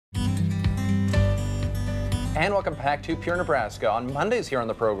And welcome back to Pure Nebraska. On Mondays here on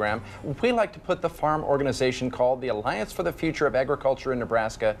the program, we like to put the farm organization called the Alliance for the Future of Agriculture in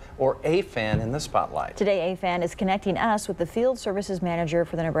Nebraska, or AFAN, in the spotlight. Today, AFAN is connecting us with the Field Services Manager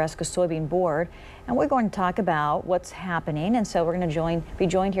for the Nebraska Soybean Board, and we're going to talk about what's happening. And so we're going to be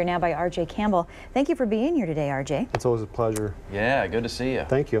joined here now by Campbell. Thank you for being here today, RJ. It's always a pleasure. Yeah, good to see you.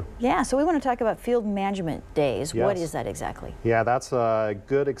 Thank you. Yeah, so we want to talk about Field Management Days. Yes. What is that exactly? Yeah, that's a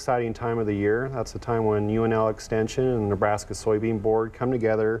good, exciting time of the year. That's the time when UNL Extension and the Nebraska Soybean Board come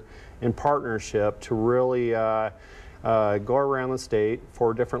together in partnership to really go around the state,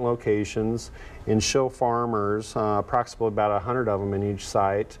 4 different locations, and show farmers, approximately about 100 of them in each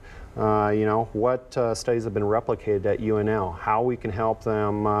site, what studies have been replicated at UNL, how we can help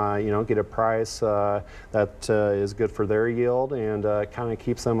them, get a price that is good for their yield and kind of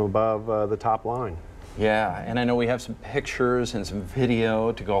keeps them above the top line. Yeah, and I know we have some pictures and some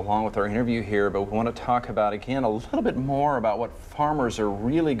video to go along with our interview here, but we want to talk about, again, a little bit more about what farmers are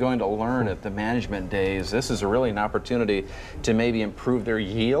really going to learn at the management days. This is really an opportunity to maybe improve their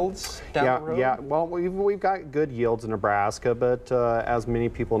yields down the road? Yeah, well, we've got good yields in Nebraska, but as many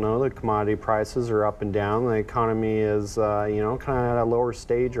people know, the commodity prices are up and down. The economy is, kind of at a lower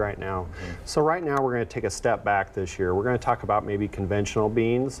stage right now. So right now we're going to take a step back this year. We're going to talk about maybe conventional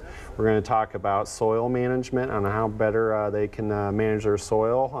beans. We're going to talk about soil management on how better they can manage their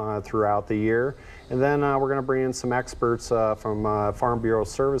soil throughout the year. And then we're going to bring in some experts from Farm Bureau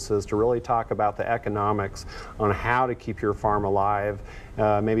Services to really talk about the economics on how to keep your farm alive,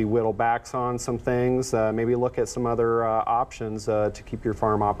 maybe whittle backs on some things, maybe look at some other options to keep your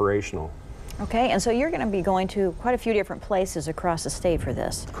farm operational. Okay, and so you're going to be going to quite a few different places across the state for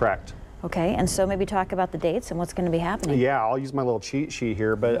this. Correct. Okay, and so maybe talk about the dates and what's going to be happening. Yeah, I'll use my little cheat sheet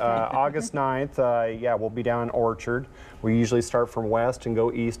here, but August 9th, we'll be down in Orchard. We usually start from west and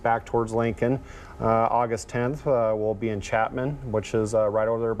go east back towards Lincoln. August 10th, we'll be in Chapman, which is right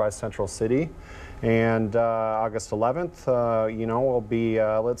over there by Central City. And August 11th, we'll be,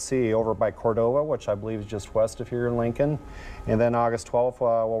 over by Cordova, which I believe is just west of here in Lincoln. And then August 12th,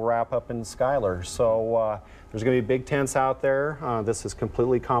 we'll wrap up in Schuyler. So there's going to be big tents out there. This is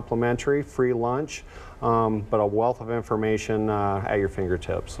completely complimentary, free lunch, but a wealth of information at your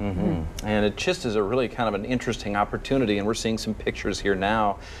fingertips. And it just is a really kind of an interesting opportunity, and we're seeing some pictures here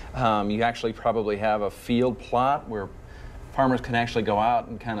now. You actually probably have a field plot where farmers can actually go out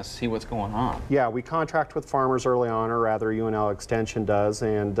and kind of see what's going on. Yeah, we contract with farmers early on, or rather UNL Extension does,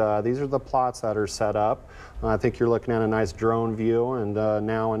 and these are the plots that are set up. I think you're looking at a nice drone view and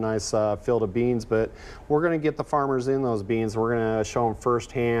now a nice field of beans, but we're going to get the farmers in those beans. We're going to show them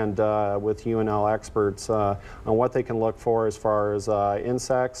firsthand with UNL experts on what they can look for as far as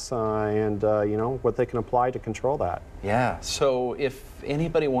insects and what they can apply to control that. Yeah, so if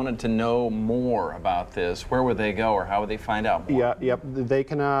anybody wanted to know more about this, where would they go, or how would they find out more? They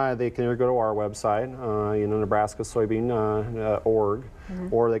can either go to our website, nebraskasoybean.org,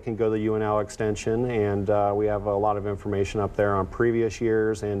 or they can go to the UNL Extension, and we have a lot of information up there on previous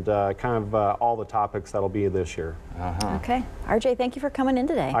years and kind of all the topics that'll be this year. Okay, RJ, thank you for coming in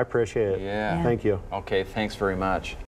today. I appreciate it. Yeah. Thank you. Okay, thanks very much.